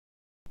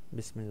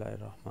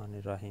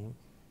बिस्मिल्लाहिर्रहमानिर्रहीम।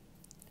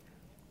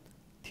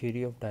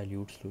 Theory of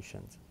dilute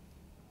solutions,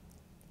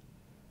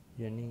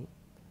 यानी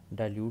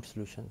dilute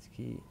solutions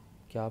की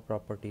क्या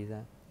प्रॉपर्टीज़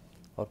हैं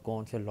और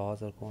कौन से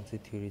लॉज और कौन सी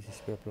थ्योरीज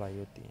इस पर अप्लाई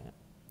होती हैं।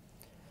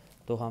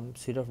 तो हम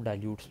सिर्फ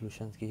डाइल्यूट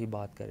सॉल्यूशंस की ही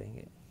बात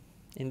करेंगे।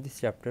 In this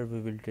chapter we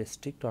will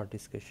restrict our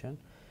discussion.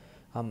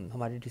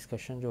 हमारी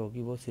डिस्कशन जो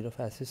होगी वो सिर्फ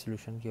ऐसे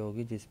सॉल्यूशन की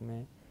होगी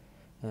जिसमें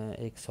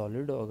एक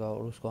सॉलिड होगा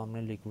और उसको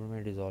हमने लिक्विड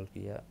में डिज़ोल्व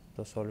किया।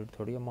 तो सॉलिड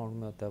थोड़ी अमाउंट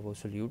में होता है, वो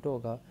सोल्यूट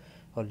होगा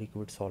और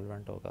लिक्विड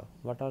सॉल्वेंट होगा।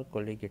 What are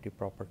colligative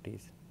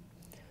properties?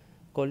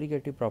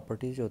 Colligative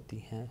properties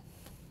होती हैं,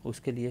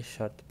 उसके लिए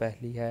शर्त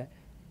पहली है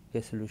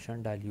कि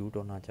सॉल्यूशन डाइल्यूट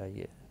होना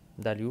चाहिए,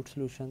 डाइल्यूट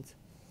सॉल्यूशंस।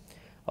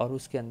 और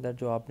उसके अंदर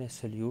जो आपने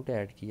सोल्यूट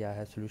ऐड किया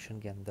है सॉल्यूशन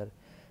के अंदर,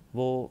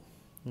 वो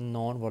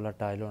नॉन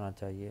वोलेटाइल होना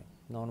चाहिए।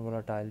 नॉन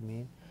वोलेटाइल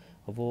मीन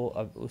वो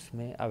अब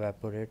उसमें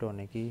एवेपोरेट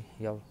होने की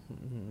या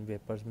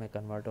वेपर्स में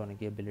कन्वर्ट होने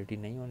की एबिलिटी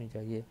नहीं होनी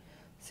चाहिए।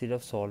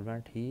 सिर्फ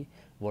सॉल्वेंट ही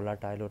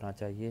वोलेटाइल होना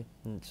चाहिए,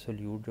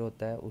 सोल्यूट जो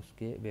होता है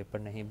उसके वेपर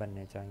नहीं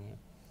बनने चाहिए।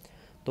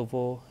 तो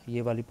वो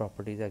ये वाली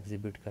प्रॉपर्टीज़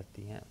एग्जिबिट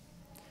करती हैं।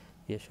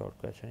 ये शॉर्ट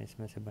क्वेश्चन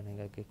इसमें से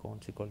बनेगा कि कौन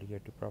सी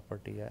कोलिगेटिव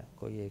प्रॉपर्टी है,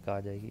 कोई एक आ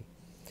जाएगी।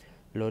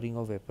 Lowering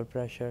of vapour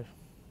pressure,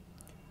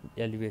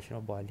 elevation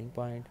of boiling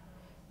point,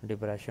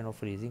 depression of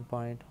freezing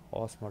point,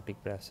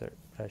 osmotic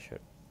pressure.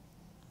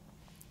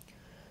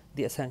 The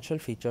essential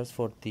features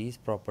for these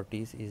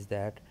properties is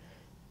that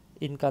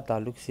इनका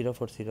ताल्लुक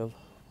सिर्फ और सिर्फ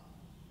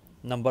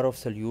नंबर ऑफ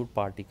सोल्यूट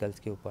पार्टिकल्स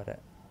के ऊपर है।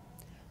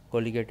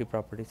 कोलिगेटिव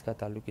प्रॉपर्टीज़ का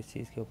ताल्लुक किस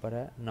चीज़ के ऊपर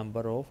है?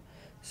 Number of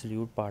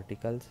solute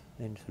particles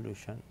in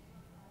solution.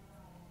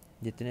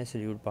 जितने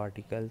सोल्यूट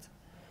पार्टिकल्स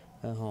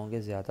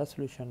होंगे ज़्यादा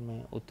सोल्यूशन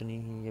में, उतनी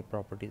ही ये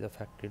प्रॉपर्टीज़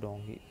अफेक्टेड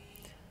होंगी।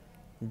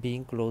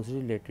 बीइंग क्लोजली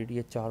रिलेटेड,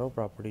 ये चारों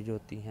प्रॉपर्टी जो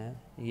होती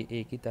हैं ये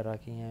एक ही तरह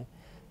की हैं,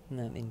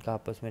 इनका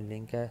आपस में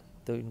लिंक है,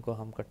 तो इनको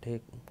हम इकट्ठे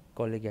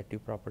कोलिगेटिव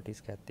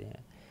प्रॉपर्टीज़ कहते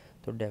हैं।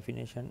 तो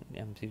डेफिनेशन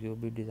एमसीक्यू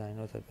भी डिज़ाइन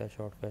हो सकता है,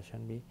 शॉर्ट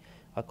क्वेश्चन भी।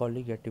 अ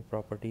colligative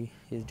property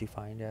is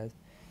defined as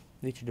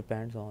which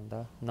depends on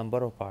the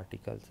number of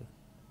particles.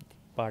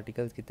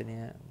 Particles कितने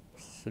हैं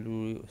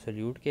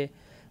सोल्यूट के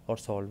और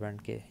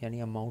सॉल्वेंट के, यानी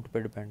अमाउंट पे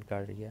डिपेंड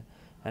कर रही है,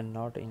 and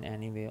not in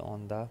any way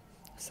on the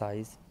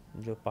size.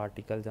 जो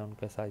पार्टिकल्स हैं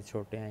उनके साइज़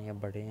छोटे हैं या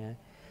बड़े हैं,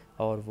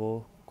 और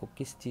वो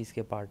किस चीज़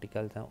के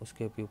पार्टिकल्स हैं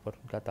उसके भी ऊपर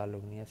उनका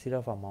ताल्लुक नहीं है,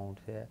 सिर्फ अमाउंट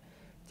से है।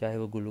 चाहे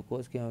वो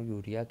ग्लूकोज के हों,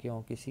 यूरिया के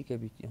हों, किसी के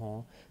भी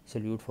हों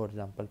सोल्यूट, फॉर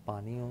एग्जांपल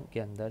पानी हो के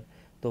अंदर,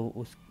 तो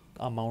उस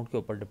अमाउंट के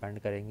ऊपर डिपेंड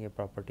करेंगे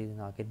प्रॉपर्टीज़,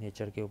 ना कि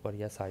नेचर के ऊपर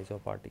या साइज़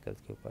ऑफ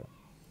पार्टिकल्स के ऊपर।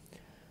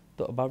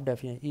 तो about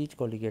definition, each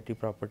colligative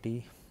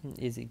property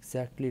is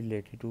exactly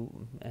related to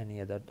any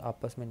other.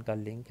 आपस में इनका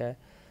लिंक है।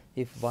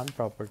 इफ़ वन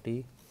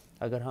प्रॉपर्टी,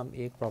 अगर हम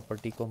एक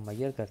प्रॉपर्टी को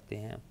मेजर करते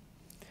हैं,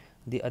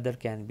 the other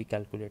can be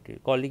calculated.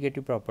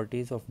 Colligative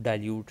properties of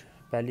dilute,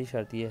 पहली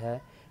शर्त ये है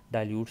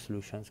डाइल्यूट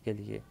सॉल्यूशंस के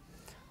लिए,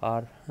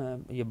 और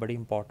ये बड़ी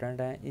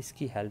इंपॉर्टेंट है।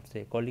 इसकी हेल्प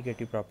से,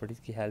 कोलिगेटिव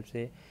प्रॉपर्टीज़ की हेल्प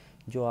से,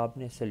 जो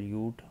आपने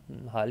सोल्यूट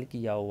हल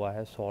किया हुआ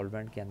है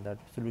सॉल्वेंट के अंदर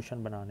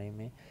सॉल्यूशन बनाने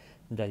में,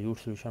 डाइल्यूट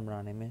सॉल्यूशन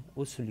बनाने में,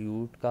 उस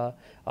सोल्यूट का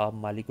आप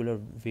मालिकुलर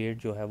वेट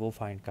जो है वो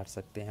फाइंड कर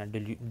सकते हैं।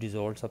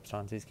 डिज़ोल्व्ड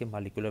सब्सटेंसेस के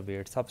मालिकुलर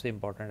वेट, सबसे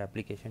इंपॉर्टेंट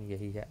एप्लीकेशन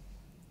यही है।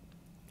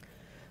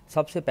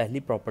 सबसे पहली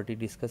प्रॉपर्टी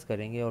डिस्कस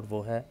करेंगे और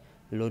वो है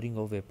लोअरिंग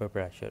ऑफ वेपर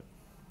प्रेशर,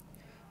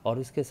 और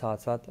इसके साथ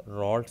साथ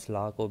रॉल्ट्स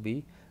लॉ को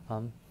भी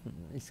हम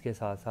इसके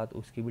साथ साथ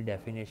उसकी भी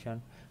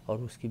डेफिनेशन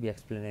और उसकी भी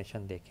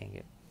एक्सप्लेनेशन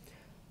देखेंगे।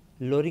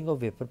 लोअरिंग ऑफ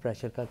वेपर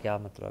प्रेशर का क्या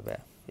मतलब है,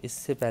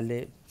 इससे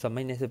पहले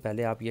समझने से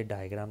पहले आप ये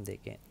डायग्राम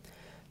देखें।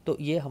 तो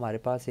ये हमारे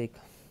पास एक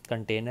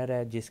कंटेनर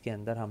है जिसके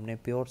अंदर हमने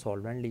प्योर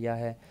सॉल्वेंट लिया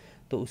है,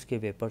 तो उसके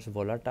वेपर्स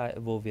वोलाटाइल,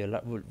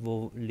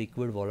 वो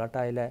लिक्विड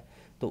वोलाटाइल है,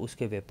 तो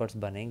उसके वेपर्स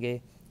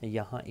बनेंगे,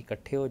 यहाँ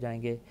इकट्ठे हो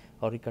जाएंगे,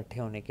 और इकट्ठे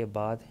होने के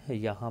बाद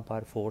यहाँ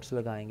पर फोर्स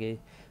लगाएंगे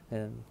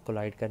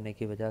कोलाइड करने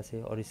की वजह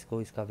से, और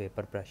इसका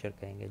वेपर प्रेशर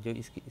कहेंगे। जो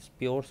इस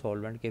प्योर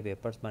सॉल्वेंट के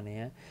वेपर्स बने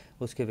हैं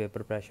उसके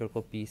वेपर प्रेशर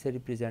को पी से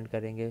रिप्रेजेंट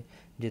करेंगे।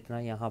 जितना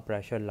यहाँ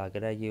प्रेशर लग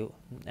रहा है ये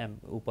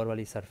ऊपर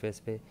वाली सरफेस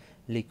पे,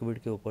 लिक्विड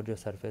के ऊपर जो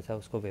सरफेस है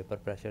उसको वेपर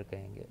प्रेशर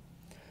कहेंगे।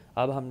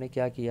 अब हमने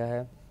क्या किया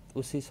है,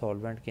 उसी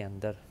सॉल्वेंट के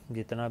अंदर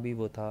जितना भी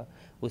वो था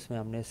उसमें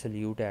हमने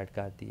सोल्यूट ऐड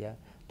कर दिया।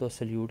 तो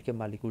सोल्यूट के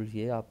मालिक्यूल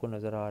ये आपको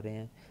नज़र आ रहे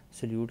हैं।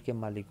 सोल्यूट के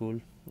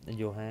मालिक्यूल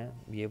जो हैं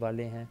ये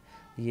वाले हैं,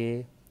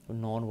 ये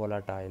नॉन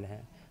वोलाटाइल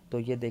हैं। तो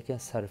ये देखें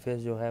सरफेस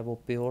जो है वो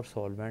प्योर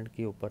सॉल्वेंट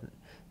के ऊपर,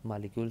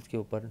 मालिक्यूल्स के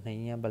ऊपर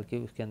नहीं है, बल्कि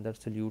उसके अंदर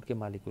सोल्यूट के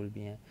मालिक्यूल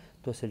भी हैं।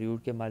 तो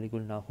सोल्यूट के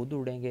मालिक्यूल ना खुद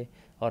उड़ेंगे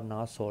और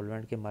ना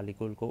सॉल्वेंट के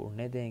मालिक्यूल को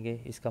उड़ने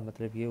देंगे। इसका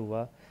मतलब ये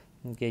हुआ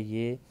कि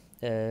ये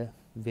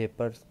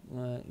वेपर,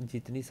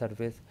 जितनी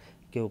सरफेस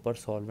के ऊपर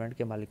सॉल्वेंट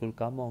के मालिक्यूल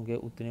कम होंगे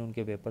उतने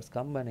उनके वेपर्स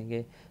कम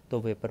बनेंगे, तो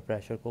वेपर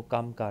प्रेशर को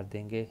कम कर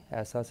देंगे।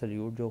 ऐसा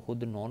सोल्यूट जो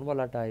खुद नॉन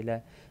वोलेटाइल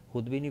है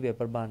खुद भी नहीं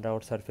वेपर बन रहा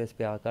और सरफेस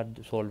पे आकर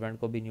सॉल्वेंट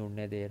को भी नहीं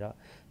उड़ने दे रहा।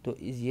 तो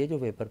ये जो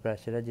वेपर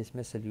प्रेशर है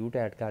जिसमें सल्यूट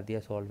ऐड कर दिया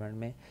सॉल्वेंट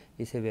में,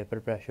 इसे वेपर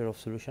प्रेशर ऑफ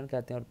सॉल्यूशन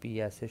कहते हैं और पी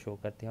एस से शो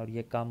करते हैं। और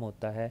ये कम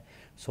होता है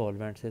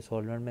सॉल्वेंट से।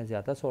 सॉल्वेंट में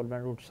ज़्यादा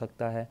सॉल्वेंट उड़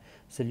सकता है,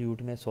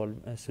 सल्यूट में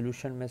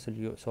सॉल्यूशन में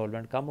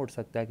सॉल्वेंट कम उड़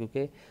सकता है,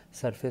 क्योंकि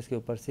सरफेस के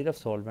ऊपर सिर्फ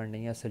सॉल्वेंट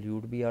नहीं है,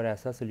 सल्यूट भी है, और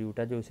ऐसा सल्यूट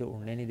है जो इसे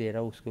उड़ने नहीं दे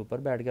रहा, उसके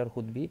ऊपर बैठ गया और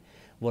ख़ुद भी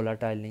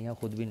वोलाटाइल नहीं है,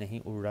 ख़ुद भी नहीं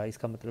उड़ रहा।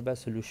 इसका मतलब है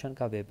सॉल्यूशन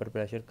का वेपर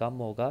प्रेशर कम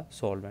होगा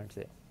सॉल्वेंट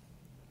से।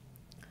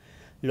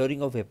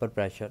 Lowering of vapour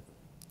pressure,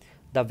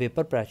 the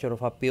vapour pressure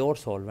of a pure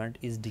solvent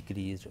is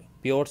decreased.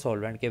 Pure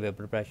solvent के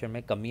वेपर प्रेशर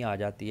में कमी आ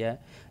जाती है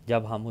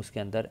जब हम उसके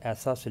अंदर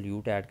ऐसा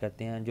सल्यूट ऐड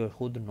करते हैं जो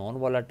खुद नॉन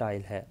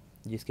वोलाटाइल है,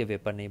 जिसके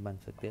वेपर नहीं बन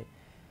सकते।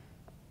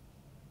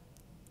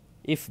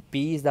 If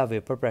P is the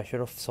vapour pressure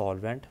of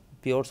solvent,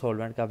 pure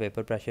solvent का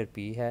वेपर प्रेशर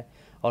P है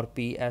और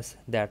PS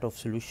दैट ऑफ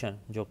सोल्यूशन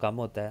जो कम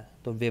होता है,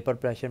 तो वेपर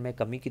प्रेशर में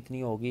कमी कितनी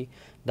होगी?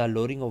 The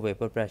lowering of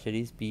vapour pressure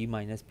is P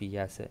minus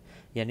PS है।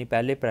 यानी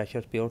पहले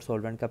प्रेशर प्योर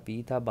सॉल्वेंट का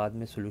P था, बाद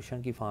में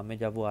सोल्यूशन की फॉर्म में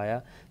जब वो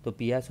आया तो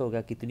PS हो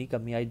गया। कितनी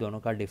कमी आई, दोनों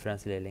का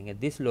डिफरेंस ले लेंगे।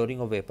 This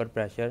lowering of vapour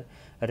pressure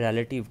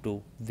relative to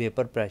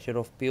vapour pressure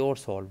of pure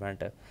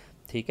solvent है।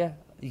 ठीक है,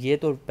 ये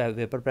तो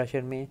वेपर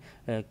प्रेशर में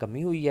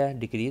कमी हुई है,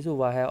 डिक्रीज़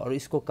हुआ है, और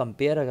इसको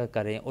कंपेयर अगर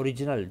करें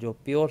ओरिजिनल जो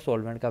प्योर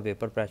सॉल्वेंट का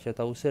वेपर प्रेशर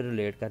था उससे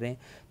रिलेट करें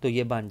तो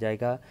ये बन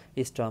जाएगा,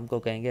 इस टर्म को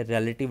कहेंगे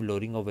relative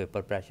lowering of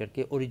vapour pressure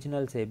के।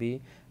 ओरिजिनल से भी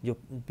जो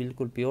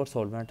बिल्कुल प्योर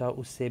सॉल्वेंट था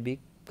उससे भी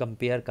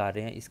कंपेयर कर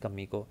रहे हैं इस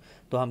कमी को,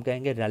 तो हम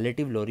कहेंगे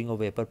relative lowering of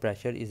vapour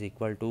pressure is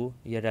equal to,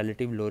 ये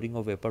relative lowering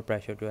of vapour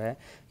pressure जो है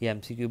ये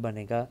एमसीक्यू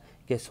बनेगा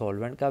कि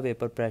सॉल्वेंट का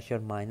वेपर प्रेशर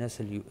माइनस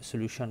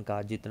सोल्यूशन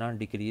का जितना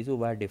डिक्रीज़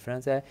हुआ है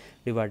डिफरेंस है,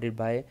 डिवाइडेड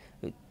बाय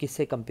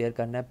किससे कंपेयर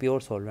करना है,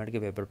 प्योर सॉल्वेंट के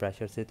वेपर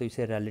प्रेशर से, तो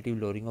इसे relative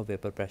lowering of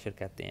vapour pressure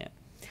कहते हैं।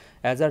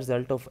 As a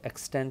result of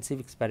extensive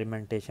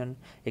experimentation,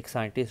 एक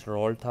साइंटिस्ट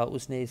रॉल था,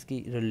 उसने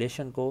इसकी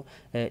रिलेशन को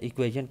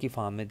इक्वेशन की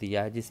फॉर्म में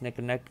दिया है, जिसने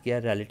कनेक्ट किया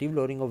relative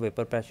lowering of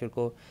vapour pressure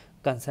को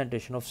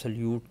कंसनट्रेशन ऑफ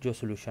सल्यूट जो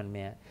सोल्यूशन में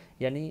है।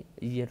 यानी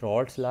ये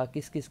रॉल्स लॉ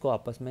किस किस को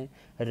आपस में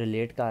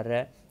रिलेट कर रहा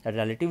है,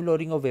 relative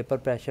lowering of vapour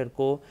pressure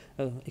को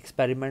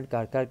एक्सपेरिमेंट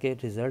कर कर के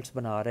रिजल्ट्स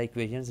बना रहा है,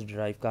 इक्वेशंस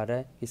डिराइव कर रहा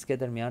है, इसके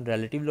दरमियान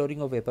relative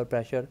lowering of vapour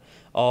pressure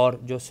और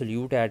जो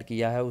सल्यूट ऐड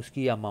किया है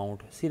उसकी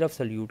अमाउंट, सिर्फ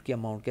सल्यूट की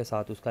अमाउंट के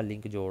साथ उसका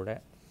लिंक जोड़ रहा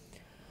है।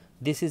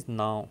 दिस इज़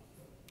नाउ,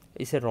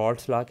 इसे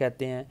रॉल्स लॉ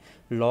कहते हैं।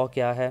 लॉ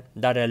क्या है?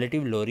 The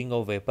relative lowering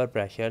of vapour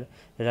pressure,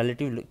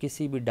 relative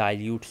किसी भी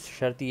डाइल्यूट,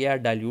 शर्त यह है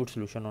डाइल्यूट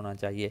सोल्यूशन होना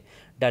चाहिए,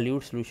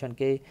 डाइल्यूट सोल्यूशन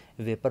के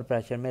वेपर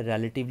प्रेशर में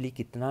रिलेटिवली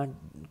कितना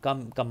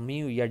कमी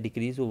हुई या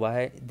डिक्रीज़ हुआ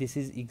है, this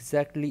is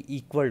exactly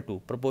equal to,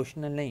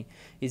 proportional नहीं,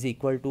 is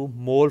equal to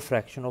mole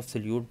fraction of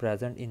solute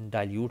present in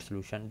dilute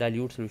solution.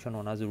 Dilute solution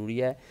होना ज़रूरी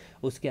है,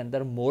 उसके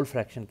अंदर मोल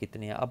फ्रैक्शन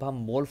कितने हैं। अब हम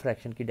मोल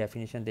फ्रैक्शन की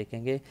डेफिनेशन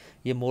देखेंगे।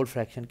 ये मोल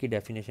फ्रैक्शन की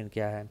डेफिनेशन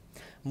क्या है?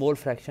 मोल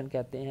फ्रैक्शन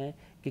कहते हैं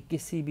कि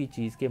किसी भी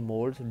चीज़ के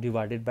moles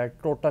divided by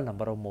total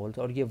number of moles,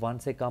 और ये 1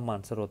 से कम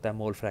आंसर होता है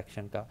मोल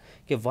फ्रैक्शन का,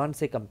 कि 1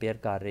 से कंपेयर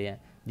कर रहे हैं,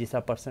 जिस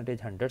तरह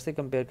परसेंटेज 100 से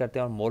कंपेयर करते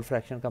हैं, और मोल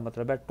फ्रैक्शन का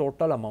मतलब है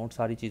टोटल अमाउंट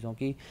सारी चीज़ों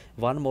की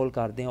 1 मोल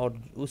कर दें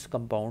और उस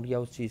कंपाउंड या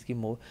उस चीज़ की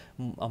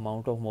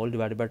amount of mole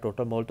divided by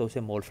total mole, तो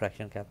उसे मोल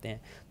फ्रैक्शन कहते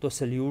हैं। तो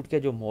सल्यूट के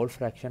जो मोल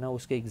फ्रैक्शन है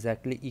उसके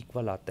एग्जैक्टली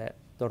इक्वल आता है।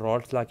 तो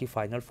रॉल्स लॉ की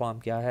फाइनल फॉर्म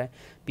क्या है?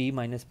 P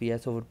minus P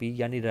S over P,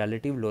 यानी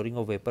relative lowering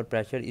of vapour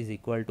pressure is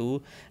equal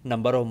to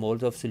number of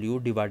moles of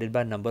solute divided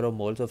by number of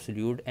moles of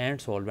solute and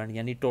solvent,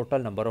 यानी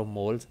total number of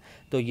moles,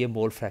 तो ये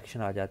mole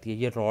fraction आ जाती है।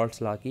 ये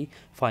Rawls law की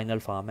final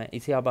form है।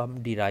 इसे अब हम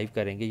डिराइव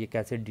करेंगे, ये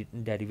कैसे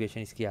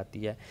डेरिवेशन इसकी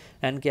आती है।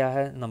 एन क्या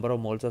है? Number of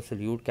moles of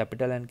solute,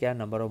 capital N क्या है?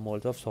 Number of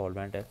moles of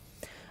solvent है।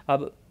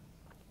 अब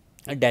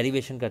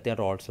डेरिवेशन करते हैं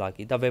रॉल्स लॉ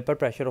की। The vapour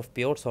pressure of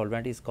pure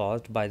solvent is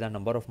caused by the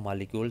number of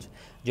molecules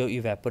जो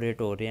इवेपोरेट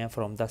हो रहे हैं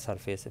from the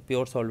surface.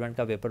 Pure solvent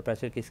का वेपर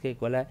प्रेशर किसके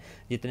इक्वल है?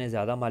 जितने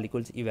ज़्यादा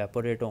मॉलिक्यूल्स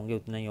इवेपोरेट होंगे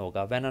उतना ही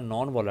होगा। व्हेन अ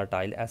नॉन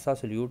वोलाटाइल, ऐसा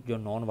सोल्यूट जो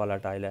नॉन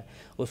वोलाटाइल है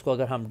उसको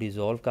अगर हम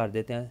डिज़ोल्व कर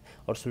देते हैं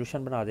और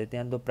सोल्यूशन बना देते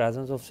हैं, तो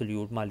प्रेजेंस ऑफ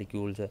सोल्यूट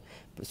मॉलिक्यूल्स है,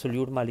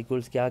 सोल्यूट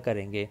मॉलिक्यूल्स क्या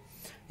करेंगे?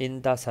 इन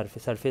द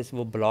सरफेस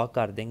वो ब्लॉक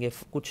कर देंगे,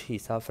 कुछ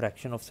हिस्सा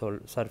फ्रैक्शन ऑफ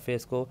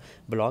सरफेस को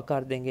ब्लॉक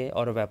कर देंगे,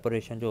 और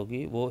वेपोरेशन जो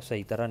होगी वो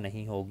सही तरह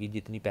नहीं होगी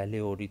जितनी पहले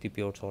हो रही थी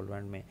प्योर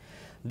सॉल्वेंट में।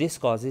 This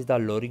causes the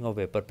lowering of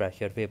vapour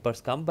pressure,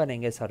 vapours कम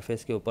बनेंगे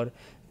सरफेस के ऊपर,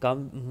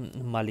 कम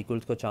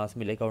मॉलिक्यूल्स को चांस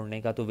मिलेगा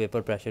उड़ने का, तो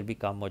वेपर प्रेशर भी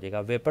कम हो जाएगा।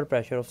 Vapour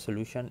pressure of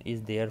solution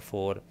is there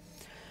for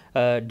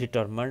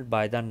डिटर्मन्ड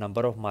by the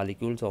number of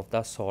molecules of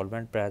the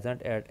solvent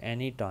present at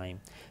any time,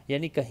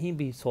 यानी कहीं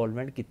भी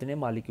सॉल्वेंट कितने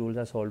मालिक्यूल्स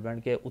हैं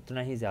सॉल्वेंट के,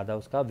 उतना ही ज़्यादा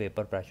उसका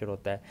वेपर प्रेशर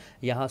होता है।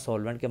 यहाँ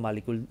सॉल्वेंट के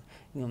मालिक्यूल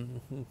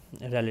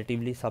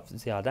रिलेटिवली सब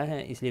ज़्यादा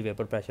हैं इसलिए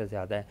वेपर प्रेशर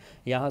ज़्यादा है।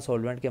 यहाँ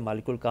सॉल्वेंट के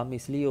मालिक्यूल कम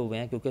इसलिए हुए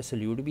हैं क्योंकि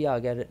सल्यूट भी आ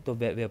गया, तो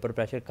वेपर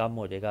प्रेशर कम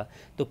हो जाएगा।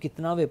 तो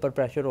कितना वेपर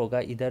प्रेशर होगा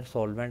इधर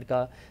सॉल्वेंट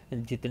का?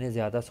 जितने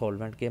ज़्यादा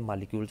सॉल्वेंट के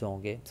मालिक्यूल्स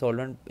होंगे।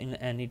 Solvent in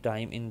any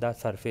time in the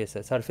surface,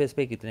 surface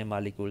पे कितने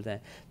मालिक्यूल्स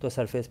हैं, तो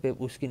सरफेस पे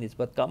उसकी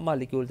निस्बत कम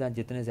मालिक्यूल्स हैं,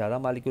 जितने ज़्यादा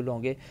मालिक्यूल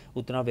होंगे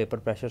उतना वेपर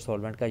प्रेशर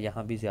सॉल्वेंट का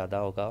यहाँ भी ज़्यादा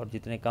होगा, और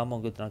जितने कम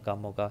होंगे उतना कम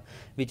होगा,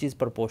 which is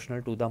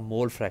proportional to the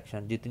mole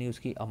fraction. जितनी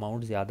उसकी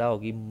अमाउंट ज़्यादा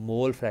होगी,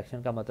 मोल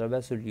फ्रैक्शन का मतलब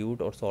है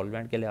सोल्यूट और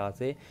सॉल्वेंट के लिहाज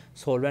से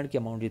सॉल्वेंट की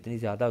अमाउंट जितनी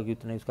ज़्यादा होगी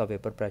उतनी उसका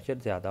वेपर प्रेशर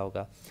ज़्यादा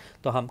होगा।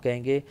 तो हम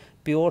कहेंगे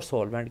प्योर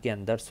सॉल्वेंट के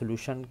अंदर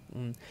सोल्यूशन,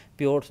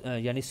 प्योर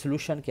यानी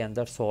सोल्यूशन के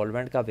अंदर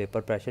सॉल्वेंट का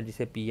वेपर प्रेशर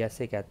जिसे पीएस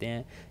से कहते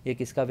हैं, ये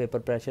किसका वेपर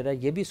प्रेशर है,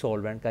 ये भी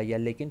सॉल्वेंट का ही है,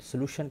 लेकिन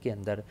सोल्यूशन के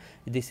अंदर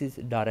this is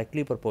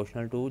directly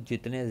proportional to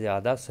जितने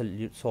ज़्यादा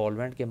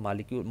सॉल्वेंट के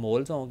मालिक्यूल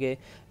मोल्स होंगे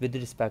with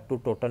respect to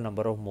total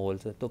number of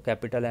moles. तो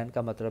कैपिटल एन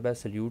का मतलब है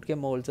सोल्यूट के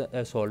मोल्स,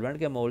 सॉल्वेंट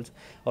के मोल्स,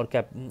 और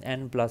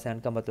एन प्लस एन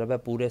का मतलब है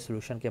पूरे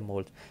सोल्यूशन के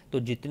मोल्स। तो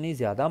जितनी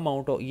ज़्यादा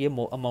अमाउंट हो, ये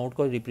अमाउंट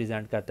को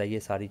रिप्रेजेंट करता है ये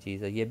सारी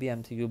चीज़ है। ये भी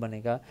एमसीक्यू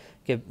बनेगा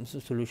कि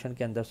सोल्यूशन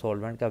के अंदर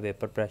सॉल्वेंट का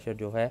वेपर प्रेशर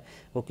जो है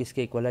वो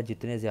किसके इक्वल है,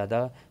 जितने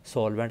ज़्यादा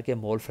सॉल्वेंट के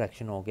मोल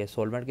फ्रैक्शन होंगे।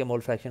 सॉल्वेंट के मोल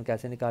फ्रैक्शन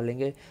कैसे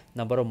निकालेंगे,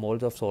 number of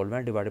moles of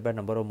solvent divided by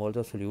number of moles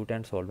of solute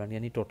and solvent,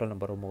 यानी total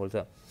number of moles,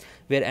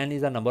 where N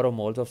is the number of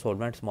moles of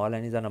solvent, small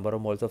N is the number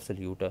of moles of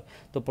solute.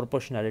 तो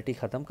proportionality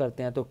ख़त्म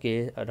करते हैं तो के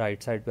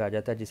right side पे आ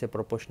जाता है, जिसे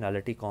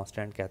प्रोपोर्शनैलिटी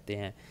कांस्टेंट कहते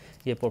हैं।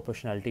 ये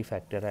प्रोपोर्शनैलिटी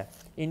फैक्टर है।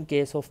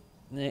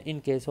 In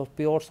case of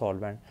pure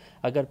solvent,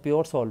 अगर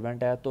प्योर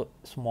सॉल्वेंट है तो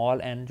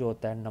स्मॉल एन जो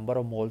होता है, number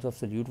of moles of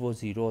solute, वो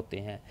ज़ीरो होते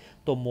हैं।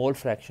 तो मोल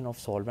फ्रैक्शन ऑफ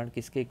सॉल्वेंट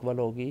किसके इक्वल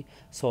होगी,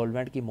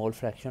 सॉल्वेंट की मोल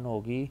फ्रैक्शन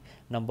होगी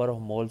number of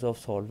moles of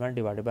solvent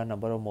divided by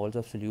number of moles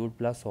of solute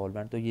plus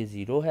solvent. तो ये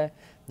ज़ीरो है,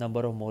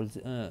 number of moles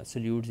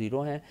solute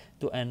zero हैं,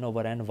 तो एन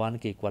ओवर एन 1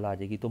 के इक्वल आ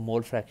जाएगी। तो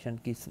मोल फ्रैक्शन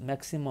की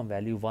मैक्सिमम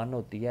वैल्यू 1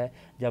 होती है।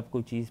 जब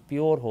कोई चीज़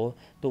प्योर हो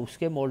तो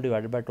उसके मोल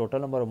divided by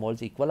total number of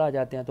moles equal आ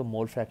जाते हैं, तो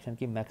मोल फ्रैक्शन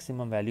की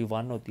मैक्सिमम वैल्यू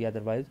 1 होती है,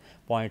 अदरवाइज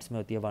पॉइंट्स में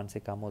होती है, 1 से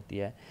कम होती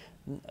है।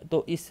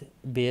 तो इस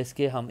बेस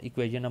के हम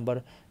equation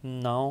number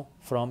now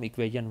from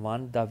equation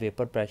 1 the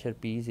vapour pressure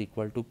P is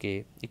equal to के।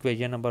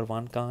 इक्वेशन नंबर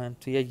 1 कहाँ है,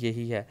 तो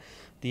यही है।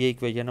 तो ये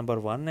इक्वेशन नंबर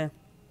 1 है,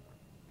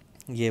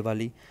 ये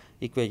वाली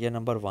इक्वेशन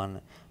नंबर 1।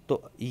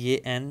 तो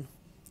ये n,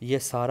 ये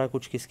सारा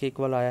कुछ किसके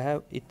इक्वल आया है,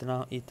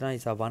 इतना इतना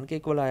हिस्सा 1 के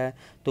इक्वल आया है।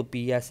 तो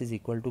P S is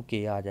equal to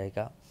के आ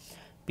जाएगा।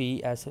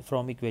 P S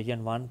from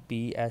equation 1,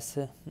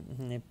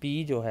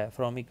 P जो है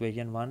from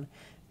equation 1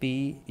 P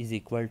is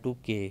equal to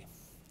के,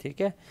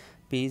 ठीक है।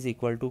 पी इज़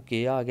इक्वल टू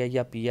के आ गया,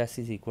 या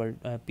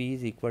पी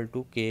इज़ इक्वल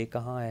टू के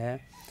कहाँ है,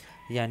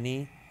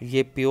 यानी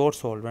ये प्योर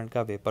सॉल्वेंट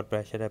का वेपर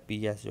प्रेशर है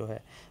पी एस जो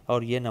है,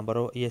 और ये नंबर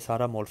ये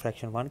सारा मोल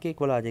फ्रैक्शन 1 के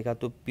इक्वल आ जाएगा।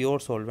 तो प्योर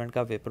सॉल्वेंट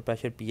का वेपर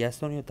प्रेशर पी एस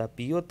तो नहीं होता,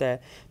 पी होता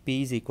है,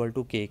 पी इज़ इक्वल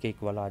टू के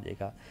इक्वल आ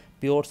जाएगा।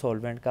 प्योर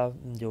सॉल्वेंट का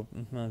जो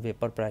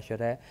वेपर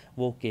प्रेशर है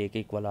वो के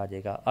इक्वल आ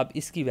जाएगा। अब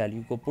इसकी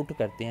वैल्यू को पुट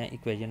करते हैं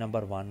इक्वेशन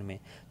नंबर 1 में।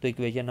 तो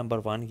इक्वेशन नंबर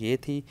 1 ये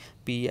थी,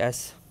 पी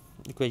एस,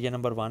 इक्वेशन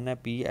नंबर 1 है,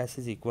 P S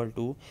is equal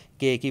to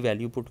के की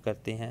वैल्यू पुट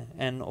करते हैं,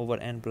 N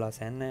over N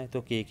plus N है,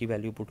 तो के की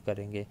वैल्यू पुट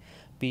करेंगे।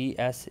 P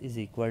S is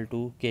equal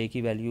to के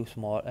की वैल्यू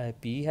स्मॉल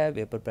पी है,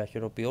 वेपर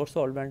प्रेशर और प्योर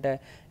सॉल्वेंट है,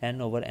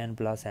 N over N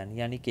plus N,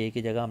 यानी के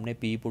की जगह हमने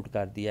पी पुट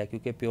कर दिया है,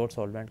 क्योंकि प्योर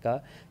सॉल्वेंट का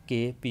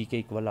के पी के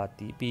इक्वल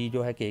आती है, पी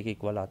जो है के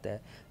इक्वल आता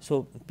है।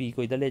 सो पी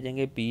को इधर ले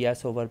जाएंगे, P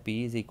S over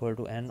P is equal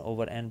to N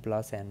over N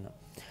plus N.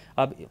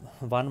 अब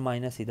 1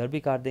 माइनस इधर भी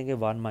कर देंगे,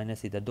 1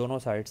 माइनस इधर, दोनों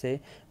साइड से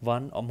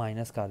 1 और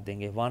माइनस कर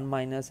देंगे। 1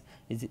 minus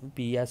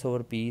P S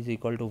over P is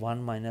equal to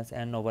 1 minus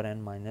N over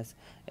N minus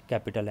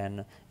capital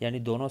N, यानी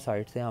दोनों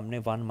साइड से हमने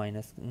 1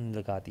 माइनस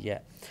लगा दिया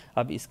है।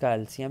 अब इसका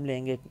एलसीएम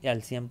लेंगे,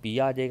 एलसीएम पी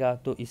आ जाएगा,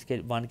 तो इसके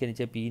 1 के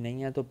नीचे पी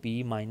नहीं है तो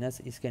पी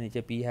माइनस इसके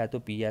नीचे पी है तो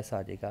पी एस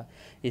आ जाएगा।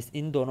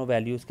 इन दोनों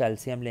वैल्यूज़ का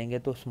एलसीएम लेंगे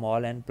तो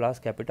small N plus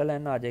capital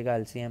N आ जाएगा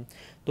एलसीएम।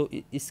 तो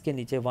इसके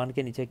नीचे 1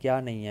 के नीचे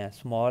क्या नहीं है,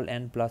 small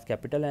N plus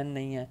capital N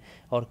नहीं है,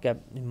 और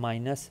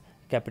माइनस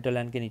कैपिटल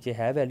एन के नीचे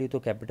है वैल्यू, तो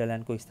कैपिटल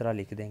एन को इस तरह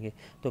लिख देंगे।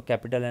 तो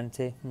कैपिटल एन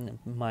से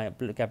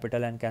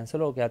कैपिटल एन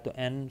कैंसिल हो गया, तो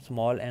N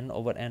small N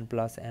over N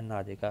plus N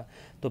आ जाएगा।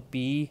 तो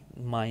P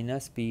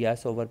minus P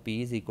S over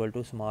P is equal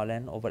to small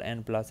N over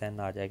N plus N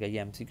आ जाएगा।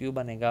 ये एमसीक्यू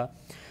बनेगा।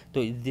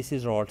 तो दिस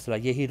इज़ रॉल्स लॉ,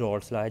 यही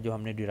रॉल्स लॉ है जो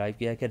हमने डिराइव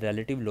किया है कि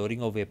relative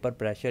lowering of vapour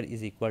pressure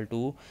is equal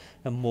to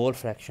mole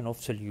fraction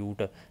of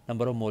solute,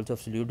 number of moles of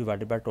solute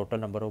divided by total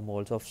number of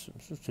moles of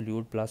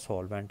solute plus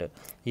solvent.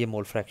 ये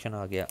mole fraction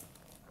आ गया।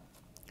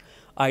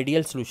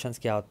 Ideal solutions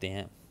क्या होते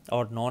हैं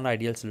और non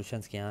ideal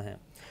solutions क्या हैं।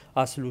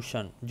 आ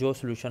solution, जो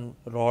solution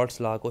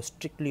Rawls law को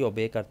स्ट्रिक्टली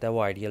ओबे करता है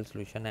वो आइडियल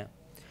सॉल्यूशन है,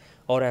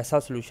 और ऐसा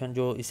सॉल्यूशन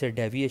जो इसे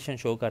डेविएशन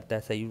शो करता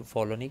है, सही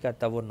फॉलो नहीं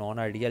करता, वो नॉन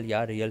आइडियल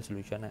या रियल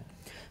सॉल्यूशन है।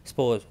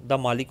 Suppose the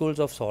molecules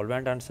of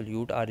solvent and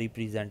solute are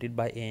represented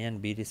by A and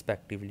B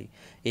respectively.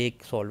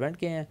 एक सॉल्वेंट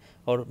के हैं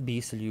और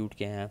बी सोल्यूट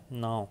के हैं।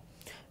 नाउ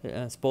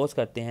सपोज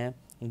करते हैं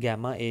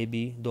गैमा ए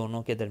बी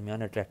दोनों के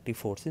दरमियान अट्रैक्टिव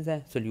फोर्सेस हैं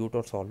सोल्यूट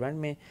और सॉल्वेंट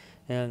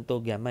में। तो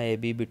gamma A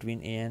be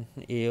between A and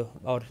ए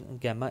और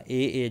गैमा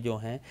ए जो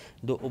हैं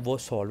दो, वो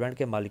सॉल्वेंट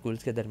के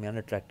मॉलिक्यूल्स के दरमियान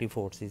अट्रैक्टिव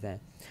फोर्सेस हैं।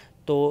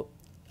 तो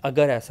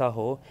अगर ऐसा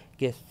हो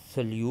कि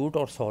सोल्यूट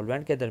और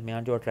सॉल्वेंट के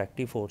दरमियान जो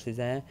अट्रैक्टिव फोर्सेस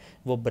हैं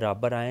वो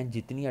बराबर आएँ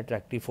जितनी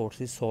अट्रैक्टिव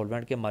फोर्सेस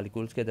सॉल्वेंट के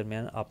मॉलिक्यूल्स के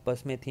दरमियान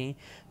आपस में थी,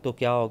 तो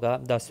क्या होगा,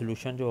 द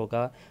सॉल्यूशन जो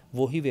होगा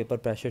वही वेपर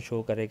प्रेशर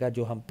शो करेगा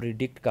जो हम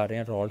प्रिडिक्ट कर रहे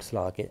हैं रॉल्स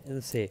लॉ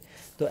के से।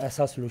 तो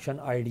ऐसा सॉल्यूशन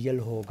आइडियल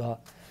होगा।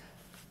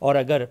 और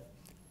अगर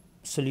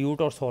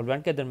सोल्यूट और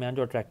सॉल्वेंट के दरमियान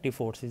जो अट्रैक्टिव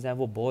फोर्सेस हैं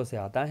वो बहुत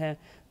ज़्यादा हैं,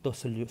 तो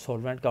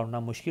सॉल्वेंट का उड़ना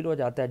मुश्किल हो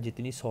जाता है।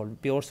 जितनी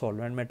प्योर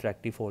सॉल्वेंट में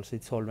अट्रैक्टिव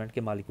फोर्सेस सॉल्वेंट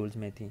के मालिक्यूल्स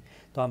में थी,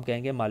 तो हम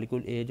कहेंगे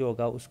मालिक्यूल ए जो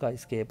होगा उसका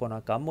एस्केप होना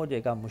कम हो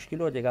जाएगा,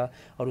 मुश्किल हो जाएगा,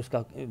 और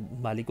उसका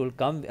मालिक्यूल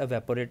कम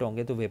एवेपोरेट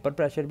होंगे तो वेपर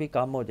प्रेशर भी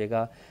कम हो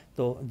जाएगा।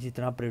 तो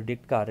जितना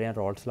प्रिडिक्ट कर रहे हैं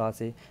रॉल्स लॉ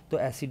से, तो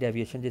ऐसी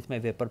डेविएशन जिसमें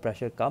वेपर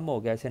प्रेशर कम हो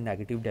गया इसे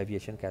नेगेटिव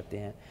डेविएशन कहते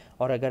हैं।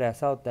 और अगर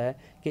ऐसा होता है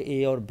कि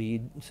ए और बी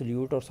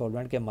सोल्यूट और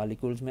सॉल्वेंट के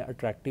मालिक्यूल्स में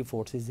अट्रैक्टिव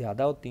फोर्सेस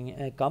ज़्यादा होती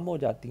हैं, कम हो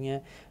जाती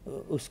हैं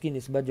उसकी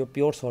निस्बत जो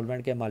प्योर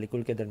सॉल्वेंट के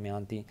मालिक्यूल के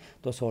दरमियान थी,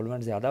 तो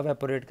सॉल्वेंट ज़्यादा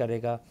वेपोरेट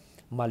करेगा,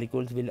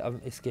 molecules will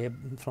escape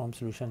from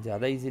solution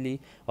ज़्यादा इजीली,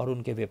 और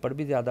उनके वेपर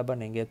भी ज़्यादा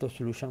बनेंगे, तो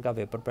सोल्यूशन का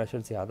वेपर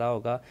प्रेशर ज़्यादा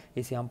होगा।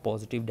 इसे हम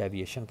पॉजिटिव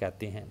डेविएशन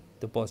कहते हैं।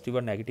 तो पॉजिटिव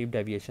और नेगेटिव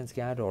डेविएशंस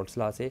क्या हैं रॉल्स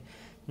लॉ से?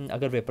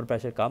 अगर वेपर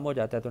प्रेशर कम हो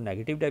जाता है तो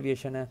नेगेटिव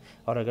डेविएशन है,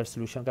 और अगर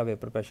सोल्यूशन का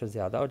वेपर प्रेशर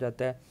ज़्यादा हो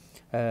जाता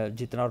है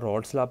जितना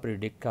रॉल्स लॉ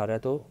प्रिडिक्ट कर रहा है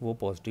तो वो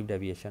पॉजिटिव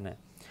डेविएशन है।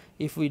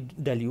 If we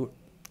dilute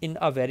in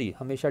a very,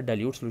 हमेशा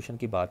डाइल्यूट सोल्यूशन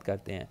की बात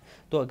करते हैं,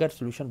 तो अगर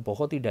सोल्यूशन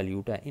बहुत ही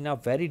डाइल्यूट है, इन a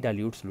very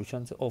dilute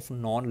solution of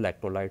non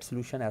electrolyte,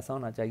 solution ऐसा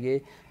होना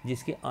चाहिए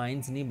जिसके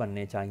आयंस नहीं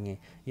बनने चाहिए,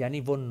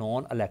 यानी वो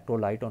नॉन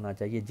इलेक्ट्रोलाइट होना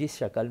चाहिए। जिस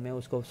शक्ल में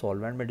उसको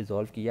सॉल्वेंट में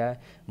डिज़ोल्व किया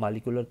है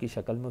मालिकुलर की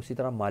शक्ल में, उसी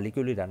तरह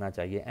मालिक्यूल ही रहना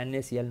चाहिए।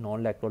 NaCl नॉन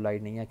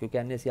इलेक्ट्रोलाइट नहीं है, क्योंकि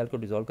NaCl को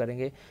डिज़ोल्व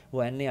करेंगे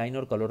वो Na आइन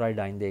और क्लोराइड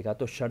आइन देगा।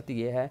 तो शर्त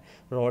ये है,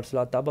 रॉल्स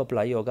लॉ तब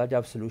अप्लाई होगा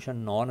जब सोल्यूशन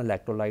नॉन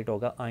इलेक्ट्रोलाइट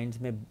होगा,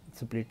 आइंस में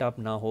स्प्लिट अप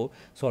ना हो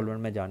सॉल्वेंट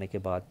में जाने के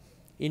बाद।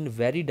 In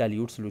very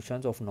dilute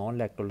solutions of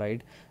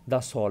non-electrolyte, the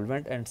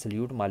solvent and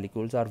solute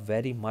molecules are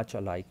very much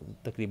alike.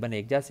 तकरीबन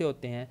एक जैसे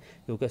होते हैं,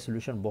 क्योंकि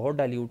सोल्यूशन बहुत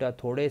डाइल्यूट है,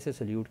 थोड़े से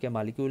सोल्यूट के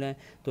मालिक्यूल हैं,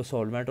 तो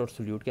सॉल्वेंट और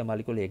सोल्यूट के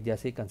मालिक्यूल एक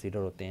जैसे ही कंसीडर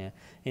होते हैं।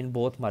 इन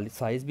बोथ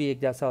साइज़ भी एक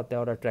जैसा होता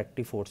है और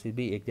अट्रैक्टिव फोर्सेस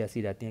भी एक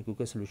जैसी रहती हैं,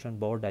 क्योंकि सोल्यूशन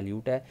बहुत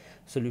डाइल्यूट है।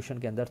 सोल्यूशन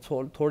के अंदर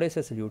थोड़े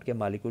से सोल्यूट के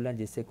मालिक्यूल हैं,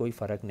 जिससे कोई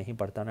फ़र्क नहीं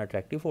पड़ता ना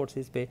अट्रैक्टिव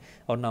फोर्सेस पे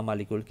और ना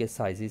मालिक्यूल के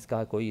साइज़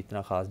का कोई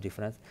इतना ख़ास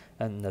डिफरेंस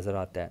नज़र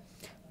आता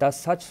है। The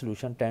such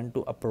solution tend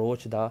to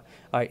approach the,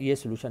 ये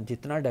सोल्यूशन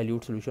जितना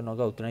डाइल्यूट सोल्यूशन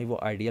होगा उतना ही वो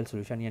आइडियल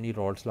सोल्यूशन यानी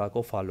रॉल्स लॉ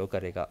को फॉलो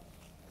करेगा।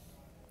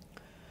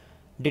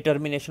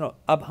 डिटर्मिनेशन,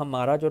 अब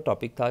हमारा जो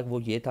टॉपिक था वो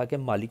ये था कि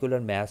मालिकुलर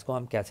मास को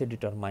हम कैसे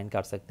डिटरमाइन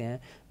कर सकते हैं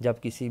जब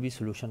किसी भी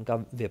सोल्यूशन का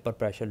वेपर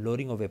प्रेशर,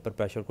 लोअरिंग और वेपर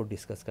प्रेशर को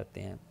डिस्कस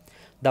करते हैं।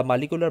 The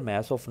molecular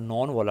mass of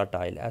non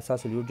volatile, ऐसा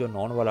सोल्यूट जो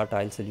नॉन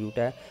वोलाटाइल सोल्यूट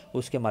है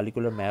उसके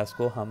मालिकुलर मास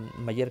को हम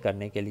मेजर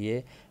करने के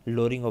लिए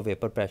लोअरिंग और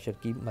वेपर प्रेशर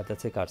की मदद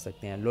से कर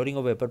सकते हैं। लोअरिंग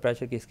और वेपर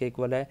प्रेशर किसके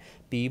इक्वल है?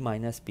 P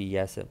 -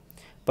 PS।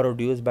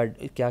 प्रोड्यूस बाय,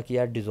 क्या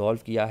किया, डिज़ोल्व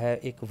किया है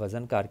एक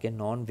वज़न करके,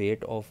 नॉन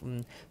वेट ऑफ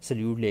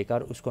सोल्यूट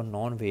लेकर उसको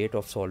नॉन वेट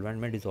ऑफ सॉल्वेंट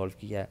में डिज़ोल्व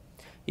किया है।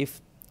 If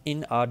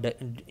in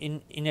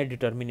A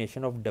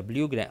determination of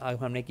W ग्राम,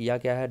 हमने किया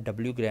क्या है,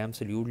 W ग्राम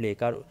सोल्यूट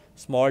लेकर,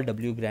 स्मॉल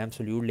W ग्राम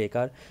सोल्यूट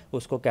लेकर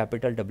उसको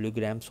कैपिटल W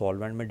ग्राम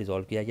सॉल्वेंट में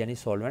डिज़ोल्व किया, यानी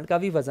सॉल्वेंट का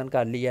भी वज़न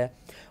कर लिया है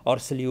और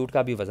सोल्यूट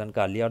का भी वज़न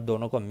कर लिया और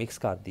दोनों को मिक्स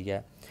कर दिया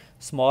है।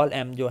 स्मॉल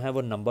m जो है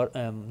वो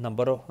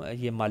नंबर ऑफ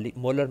ये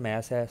मोलर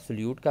मास है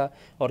सोल्यूट का,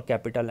 और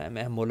कैपिटल M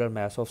है मोलर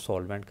मास ऑफ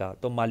सॉल्वेंट का।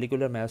 तो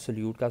मालिकुलर मास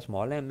सोल्यूट का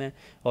स्मॉल m है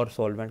और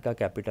सॉल्वेंट का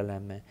कैपिटल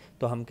M है।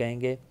 तो हम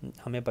कहेंगे,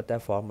 हमें पता है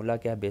फार्मूला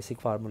क्या है, बेसिक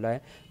फार्मूला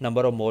है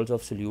number of moles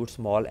of solute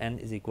small n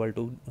is equal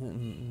to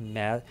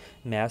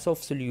mass of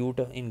solute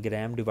in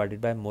gram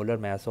divided by molar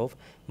mass of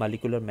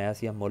molecular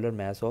mass या molar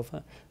mass of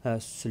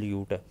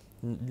solute.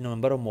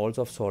 Number of moles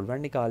of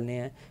solvent निकालने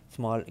हैं,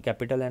 small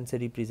capital N से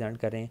represent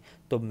करें,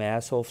 तो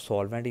mass of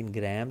solvent in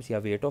grams या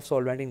weight of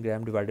solvent in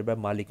gram divided by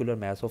molecular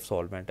mass of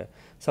solvent.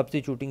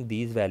 Substituting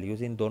these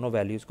values, इन दोनों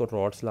values को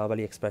Rawls law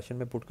वाली expression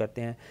में पुट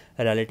करते हैं।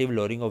 Relative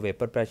lowering of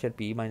vapour pressure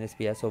P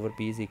 - PS over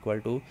P is equal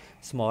to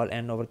small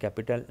n over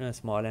capital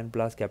small n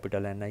plus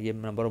capital N है। ये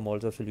number of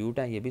moles of solute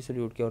हैं, ये भी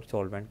सोल्यूट के और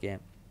सॉल्वेंट के हैं।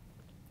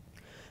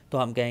 तो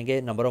हम कहेंगे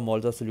number of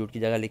moles of solute की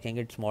जगह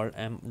लिखेंगे small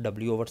m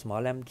W over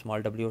small m,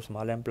 small W over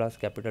small m plus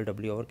capital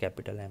W over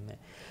capital M है।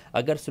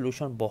 अगर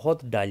सोल्यूशन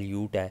बहुत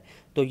डाइल्यूट है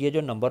तो ये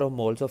जो number of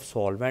moles of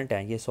solvent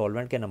हैं, ये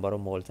सॉल्वेंट के नंबर ऑफ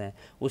मोल्स हैं,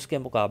 उसके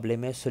मुकाबले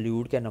में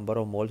सोल्यूट के नंबर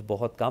ऑफ मोल्स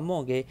बहुत कम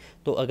होंगे।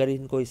 तो अगर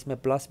इनको इसमें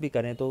प्लस भी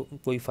करें तो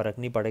कोई फ़र्क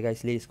नहीं पड़ेगा,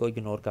 इसलिए इसको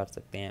इग्नोर कर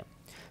सकते हैं।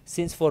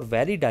 Since for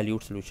very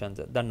dilute solutions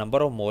the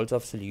number of moles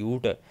of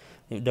solute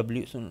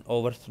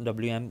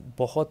WM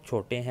बहुत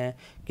छोटे हैं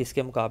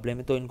किसके मुकाबले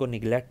में, तो इनको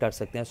निगलेक्ट कर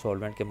सकते हैं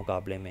सॉल्वेंट के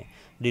मुकाबले में,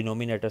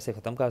 डिनोमिनेटर से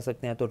ख़त्म कर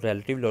सकते हैं। तो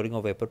relative lowering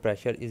of vapour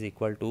pressure is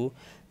equal to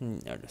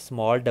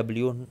small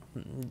W,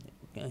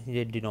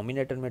 ये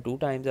डिनोमिनेटर में 2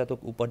 टाइम्स है तो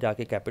ऊपर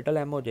जाके कैपिटल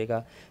M हो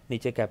जाएगा,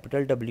 नीचे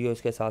कैपिटल W है,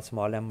 उसके साथ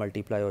स्मॉल m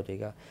मल्टीप्लाई हो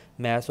जाएगा।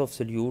 Mass of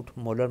solute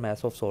molar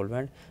mass of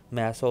solvent,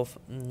 mass of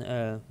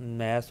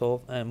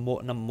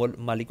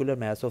molecular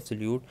mass of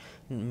solute,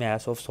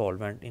 mass of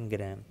solvent in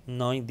gram.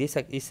 Knowing this,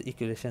 इस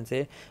इक्वेशन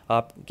से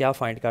आप क्या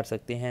फाइंड कर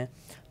सकते हैं,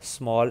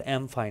 स्मॉल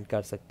m फाइंड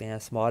कर सकते हैं।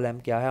 स्मॉल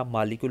m क्या है,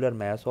 molecular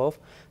mass of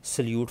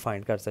solute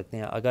find कर सकते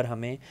हैं। अगर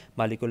हमें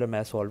मालिकुलर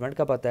मास सॉल्वेंट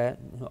का पता है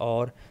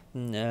और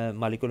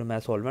मालिकुलर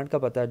मास सॉल्वेंट का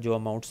पता है, जो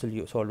अमाउंट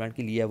सॉल्वेंट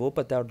की लिया है वो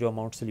पता है और जो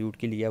अमाउंट सोल्यूट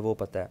की लिया है वो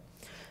पता है।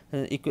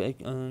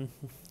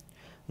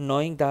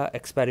 Knowing the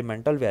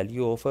experimental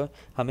value of,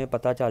 हमें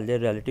पता चल जाए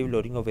relative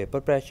lowering of vapour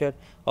pressure,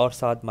 और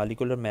साथ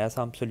मालिकुलर मैस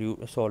हम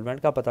सॉल्वेंट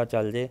का पता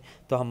चल जाए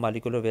तो हम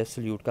मालिकुलर वेस्ट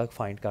सोल्यूट का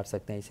फाइंड कर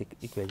सकते हैं इस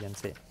इक्वेशन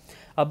से।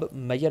 अब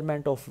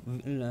measurement of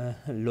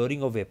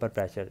lowering of vapour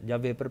pressure,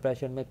 जब वेपर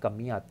प्रेशर में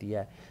कमी आती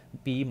है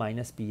P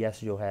माइनस पी एस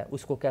जो है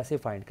उसको कैसे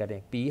फाइंड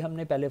करें। P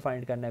हमने पहले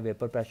फाइंड करना है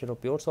vapour pressure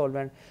of pure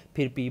solvent,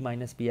 फिर P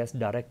minus P S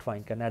direct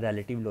find करना है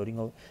रिलेटिव लोअरिंग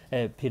ऑफ,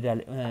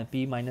 फिर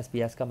P माइनस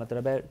पी एस का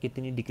मतलब है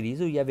कितनी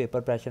डिक्रीज़ हुई है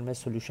वेपर प्रेशर में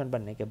सोल्यूशन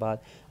बनने के बाद,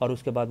 और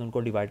उसके बाद उनको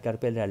डिवाइड कर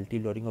पे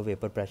relative lowering of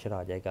vapour pressure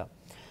आ जाएगा।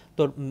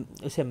 तो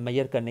इसे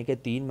मेजर करने के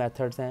 3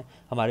 मेथड्स हैं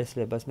हमारे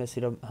सिलेबस में,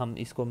 सिर्फ हम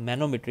इसको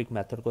मैनोमीट्रिक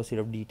मेथड को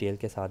सिर्फ डिटेल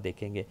के साथ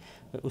देखेंगे।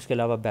 उसके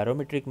अलावा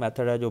बैरोमीट्रिक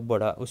मेथड है जो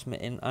बड़ा उसमें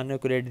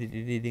अनएक्यूरेट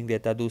रीडिंग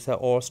देता है, दूसरा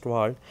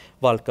ऑस्टवाल्ड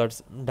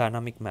वाल्कर्स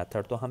डायनामिक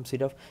मेथड, तो हम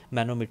सिर्फ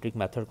मैनोमीट्रिक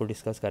मेथड को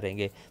डिस्कस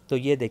करेंगे। तो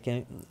ये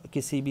देखें,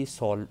 किसी भी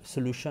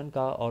सोल्यूशन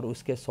का और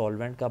उसके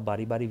सॉल्वेंट का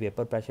बारी बारी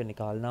वेपर प्रेशर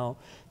निकालना हो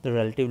तो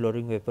रिलेटिव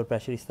लोअरिंग वेपर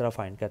प्रेशर इस तरह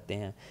फाइंड करते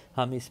हैं।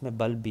 हम इसमें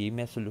बल्ब बी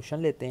में सोल्यूशन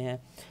लेते हैं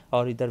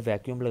और इधर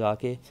वैक्यूम लगा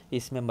के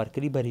इसमें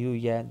मरकरी भरी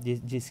हुई है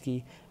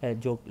जिसकी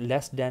जो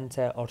लेस डेंस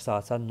है और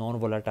साथ साथ नॉन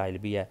वोलाटाइल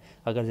भी है।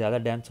 अगर ज़्यादा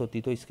डेंस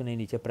होती तो इसके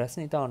नीचे प्रेस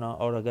नहीं था होना,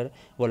 और अगर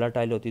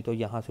वोलाटाइल होती तो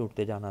यहाँ से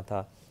उठते जाना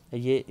था।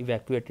 ये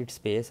इवैक्यूएटेड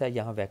स्पेस है,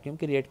 यहाँ वैक्यूम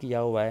क्रिएट किया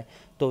हुआ है।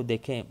 तो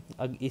देखें,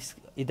 अगर इस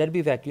इधर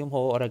भी वैक्यूम हो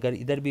और अगर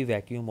इधर भी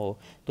वैक्यूम हो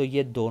तो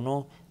ये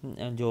दोनों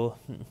जो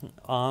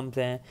आर्म्स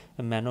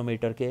हैं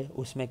मैनोमीटर के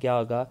उसमें क्या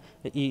होगा,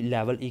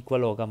 लेवल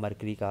इक्वल होगा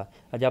मरकरी का।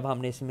 जब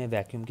हमने इसमें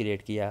वैक्यूम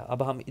क्रिएट किया,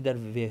 अब हम इधर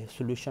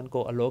सोल्यूशन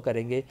को अलो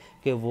करेंगे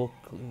कि वो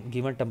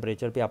गिवन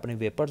टेम्परेचर पे अपने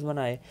वेपर्स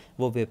बनाए।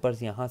 वो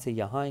वेपर्स यहाँ से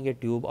यहाँ आएंगे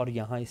ट्यूब, और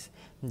यहाँ इस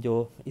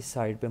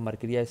साइड पे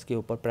मरकरी है इसके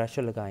ऊपर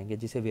प्रेशर लगाएंगे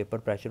जिसे वेपर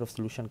प्रेशर ऑफ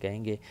सोल्यूशन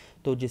कहेंगे।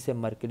 तो जिससे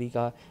मरकरी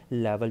का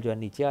लेवल जो है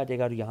नीचे आ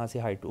जाएगा और यहाँ से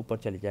हाइट ऊपर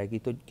चली जाएगी।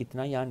 तो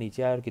कितना यहाँ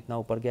नीचे आया और कितना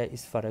ऊपर गया,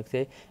 इस फ़र्क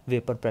से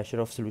वेपर प्रेशर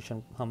ऑफ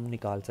सोल्यूशन हम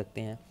निकाल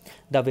सकते हैं।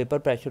 The vapour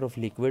pressure of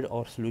liquid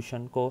और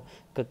सोल्यूशन को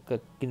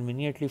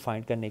कन्वीनियंटली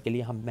फाइंड करने के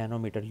लिए हम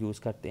मैनोमीटर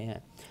यूज़ करते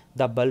हैं।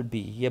 द बल्ब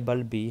बी, ये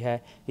बल्ब बी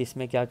है,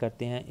 इसमें क्या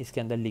करते हैं,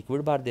 इसके अंदर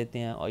लिक्विड बार देते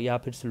हैं और या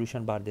फिर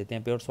सोल्यूशन बार देते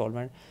हैं प्योर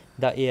सॉल्वेंट।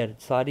 द एयर,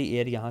 सारी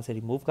एयर यहाँ से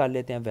रिमूव कर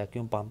लेते हैं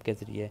वैक्यूम पंप के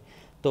ज़रिए।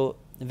 तो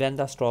व्हेन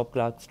द स्टॉप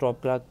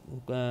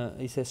क्लॉक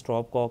इसे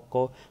स्टॉप क्लॉक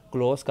को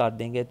क्लोज कर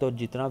देंगे तो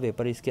जितना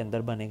वेपर इसके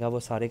अंदर बनेगा वो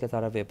सारे का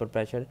सारा वेपर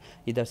प्रेशर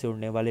इधर से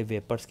उड़ने वाले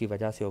वेपर्स की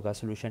वजह से होगा,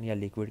 सोल्यूशन या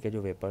लिक्विड के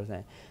जो वेपर्स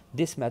हैं।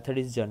 This method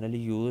is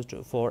generally used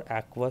for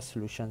aqueous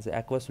solution.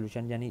 Aqueous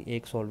solution यानी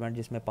एक सॉल्वेंट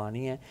जिसमें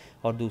पानी है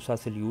और दूसरा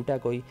सोल्यूट है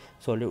कोई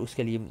सॉलिड,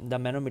 उसके लिए द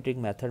मैनोमेट्रिक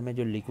मेथड में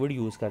जो लिक्विड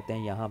यूज़ करते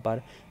हैं यहाँ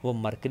पर वो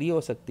मरकरी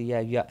हो सकती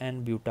है या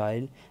एन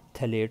ब्यूटाइल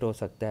थैलेट हो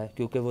सकता है,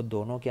 क्योंकि वो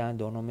दोनों क्या हैं,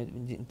 दोनों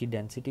में जिनकी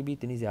डेंसिटी भी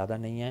इतनी ज़्यादा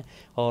नहीं है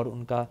और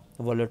उनका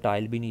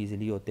वोलेटाइल भी नहीं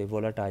ईजिली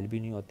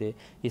होते।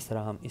 इस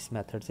तरह हम इस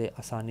मेथड से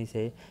आसानी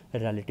से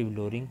रिलेटिव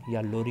लोअरिंग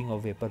या लोअरिंग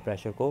ऑफ वेपर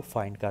प्रेशर को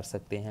फाइंड कर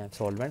सकते हैं।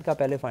 सॉल्वेंट का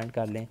पहले फाइंड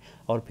कर लें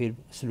और फिर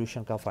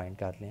सोल्यूशन का फाइंड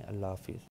कर लें। अल्लाह हाफिज़।